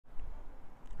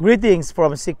Greetings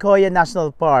from Sequoia National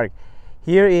Park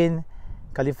here in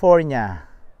California.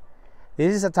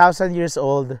 This is a 1,000 years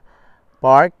old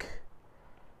park.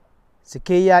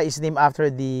 Sequoia is named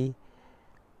after the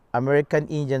American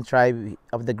Indian tribe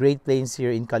of the Great Plains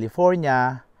here in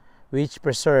California, which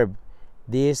preserve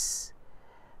this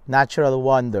natural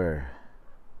wonder.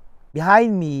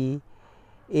 Behind me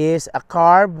is a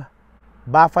carved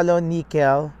buffalo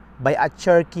nickel by a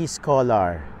Cherokee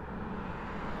scholar.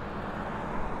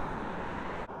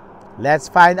 Let's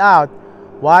find out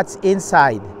what's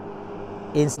inside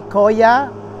in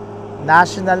Sequoia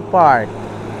National Park.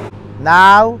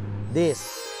 Now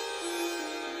this.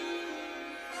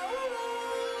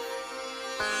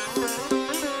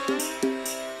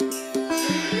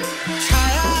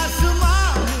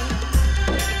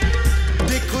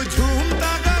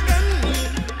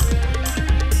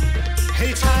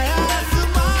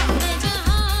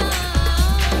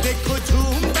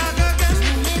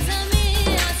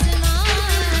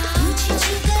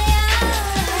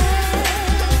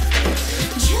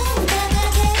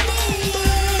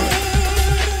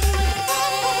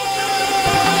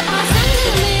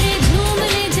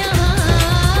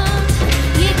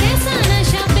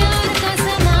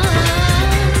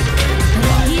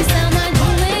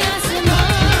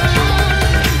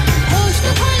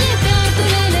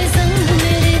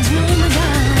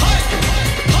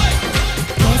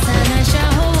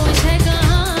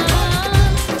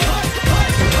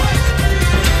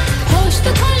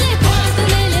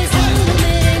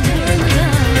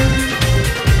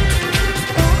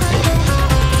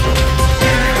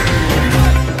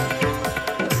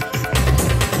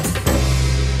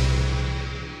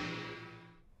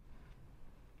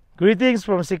 Greetings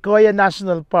from Sequoia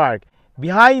National Park.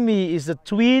 Behind me is the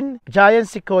twin giant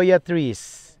sequoia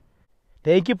trees.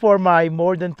 Thank you for my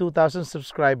more than 2,000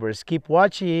 subscribers. Keep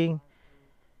watching.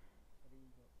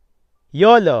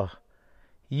 YOLO,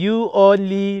 you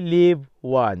only live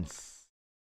once.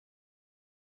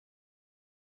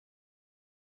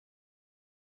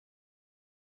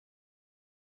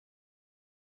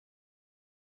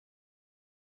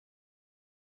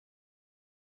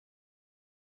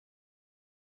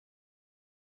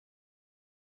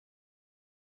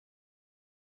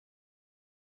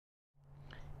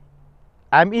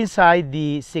 I'm inside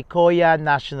the Sequoia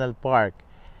National Park.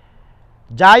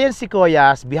 Giant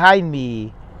sequoias behind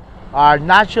me are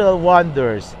natural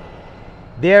wonders.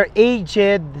 They're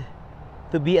aged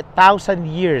to be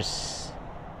 1,000 years.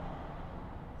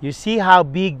 You see how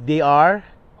big they are?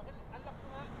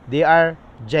 They are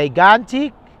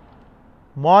gigantic,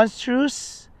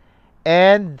 monstrous,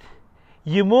 and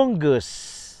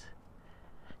humongous.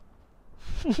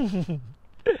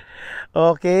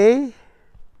 Okay?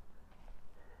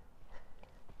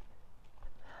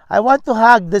 I want to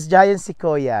hug these giant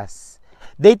sequoias.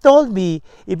 They told me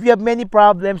if you have many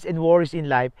problems and worries in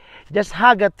life, just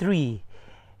hug a tree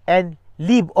and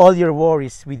leave all your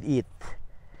worries with it.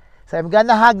 So I'm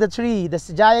gonna hug the tree, the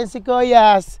giant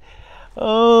sequoias.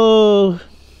 Oh,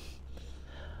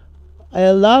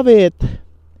 I love it.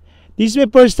 This is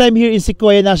my first time here in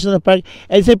Sequoia National Park,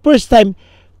 and it's my first time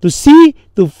to see,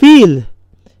 to feel,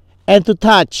 and to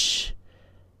touch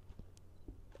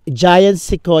giant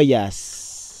sequoias.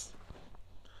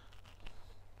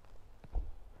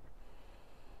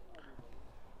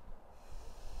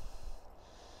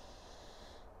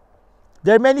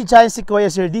 There are many giant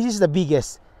sequoias here. This is the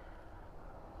biggest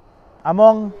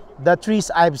among the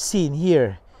trees I've seen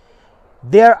here.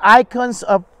 They are icons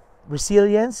of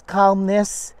resilience,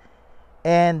 calmness,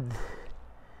 and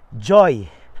joy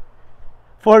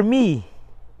for me.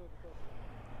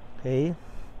 Okay.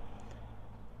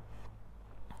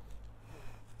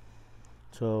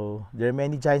 So there are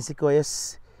many giant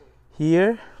sequoias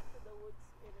here.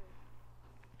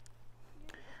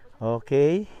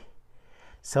 Okay.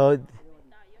 So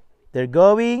they're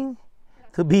going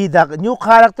to be the new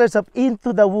characters of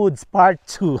Into the Woods Part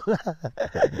 2.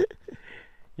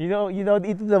 you know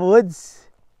Into the Woods?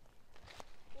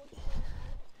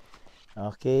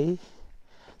 Okay.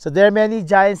 So there are many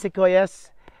giant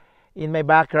sequoias in my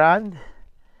background.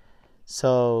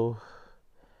 So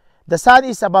the sun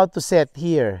is about to set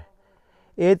here.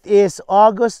 It is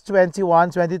August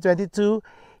 21, 2022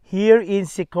 here in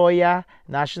Sequoia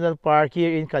National Park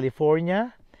here in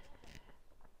California.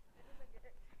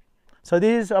 So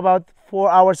this is about 4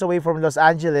 hours away from Los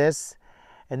Angeles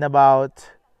and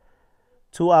about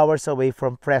 2 hours away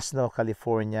from Fresno,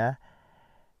 California,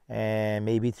 and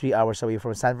maybe 3 hours away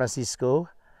from San Francisco,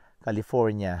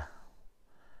 California.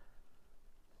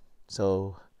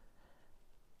 So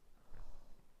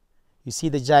you see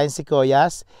the giant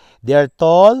sequoias. They are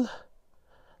tall,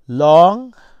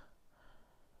 long,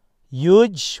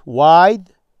 huge, wide,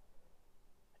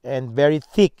 and very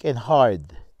thick and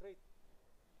hard.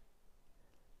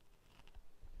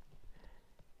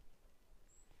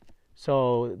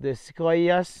 So the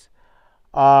sequoias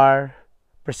are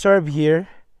preserved here.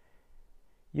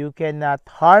 You cannot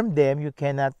harm them, you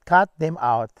cannot cut them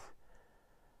out.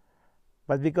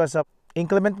 But because of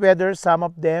inclement weather, some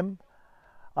of them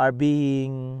are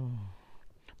being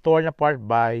torn apart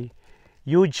by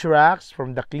huge rocks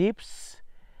from the cliffs.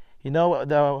 You know,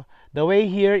 the way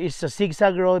here is a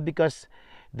zigzag road because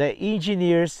the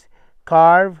engineers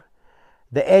carve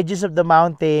the edges of the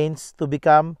mountains to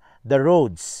become the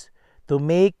roads, to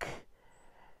make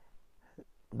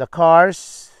the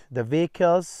cars, the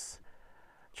vehicles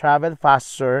travel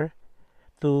faster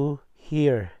to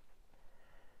here.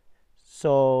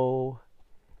 So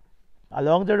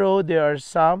along the road there are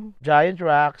some giant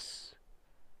rocks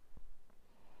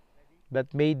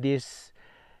that made these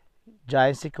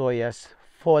giant sequoias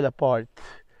fall apart.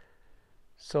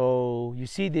 So you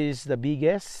see, this is the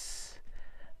biggest,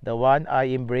 the one I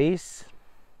embrace.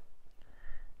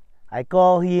 I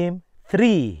call him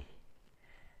 3,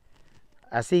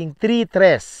 as in 3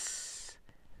 tres.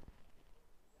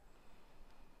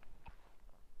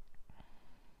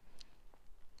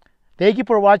 Thank you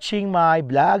for watching my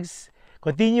vlogs.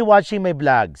 Continue watching my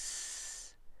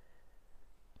vlogs.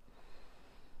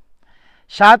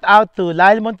 Shout out to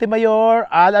Lyle Montemayor,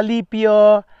 Al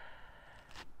Alipio,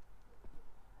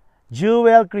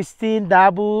 Jewel Christine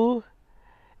Dabu,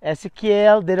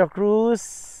 Ezekiel De La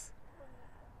Cruz,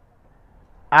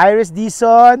 Iris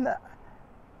Dison,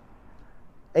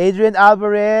 Adrian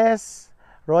Alvarez,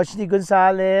 Rochny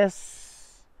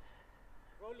Gonzalez,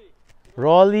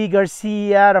 Rolly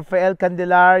Garcia, Rafael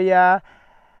Candelaria,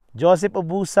 Joseph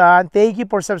Obusan. Thank you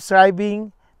for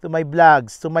subscribing to my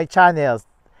vlogs, to my channels.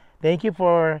 Thank you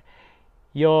for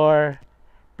your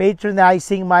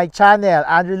patronizing my channel,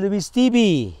 Andrew Luis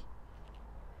TV.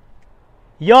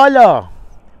 YOLO,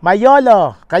 my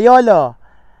YOLO, Kayolo.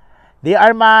 They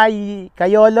are my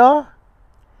Kayolo.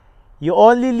 You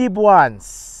only live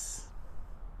once.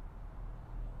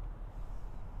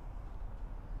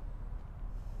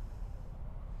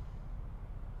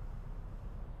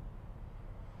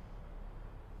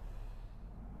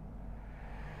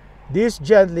 This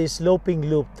gently sloping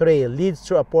loop trail leads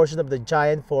through a portion of the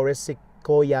giant forest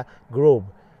sequoia grove.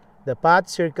 The path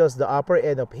circles the upper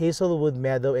end of Hazelwood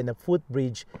Meadow and a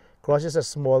footbridge crosses a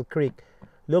small creek.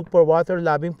 Look for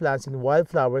water-loving plants and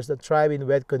wildflowers that thrive in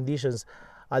wet conditions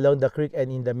along the creek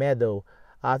and in the meadow.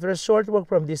 After a short walk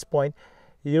from this point,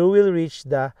 you will reach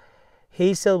the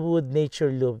Hazelwood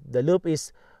Nature Loop. The loop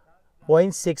is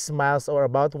 0.6 miles or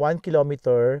about 1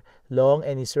 kilometer long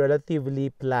and is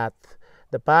relatively flat.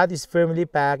 The path is firmly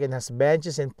packed and has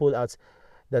benches and pull-outs.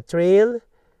 The trail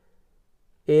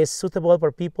is suitable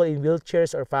for people in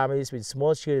wheelchairs or families with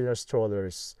small children or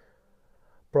strollers.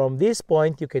 From this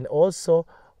point, you can also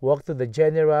walk to the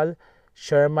General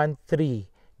Sherman III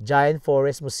Giant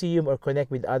Forest Museum or connect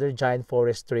with other giant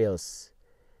forest trails.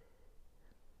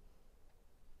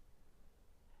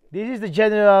 This is the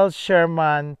General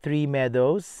Sherman III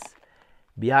Meadows.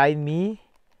 Behind me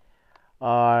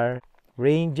are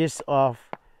ranges of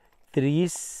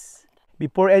trees.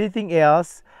 Before anything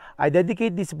else, I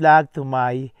dedicate this vlog to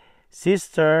my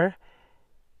sister,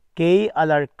 Kay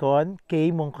Alarcon,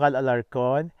 Kay Mongcal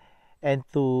Alarcon, and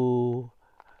to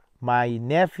my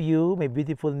nephew, my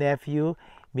beautiful nephew,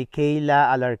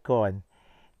 Michaela Alarcon.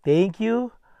 Thank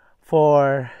you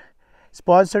for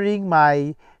sponsoring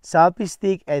my selfie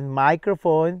stick and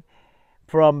microphone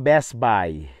from Best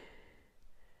Buy.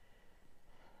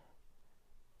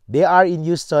 They are in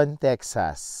Houston,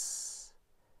 Texas.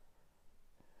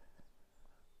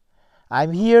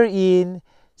 I'm here in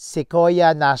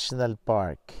Sequoia National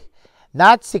Park.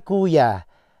 Not Sequoia,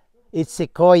 it's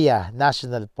Sequoia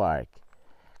National Park.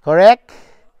 Correct?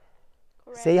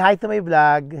 Correct. Say hi to my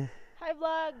vlog. Hi,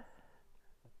 vlog.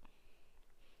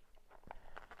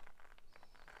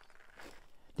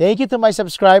 Thank you to my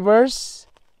subscribers.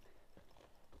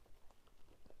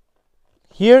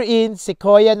 Here in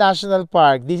Sequoia National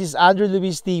Park, this is Andrew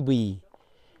Luis TV.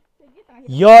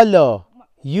 YOLO,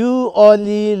 you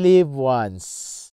only live once.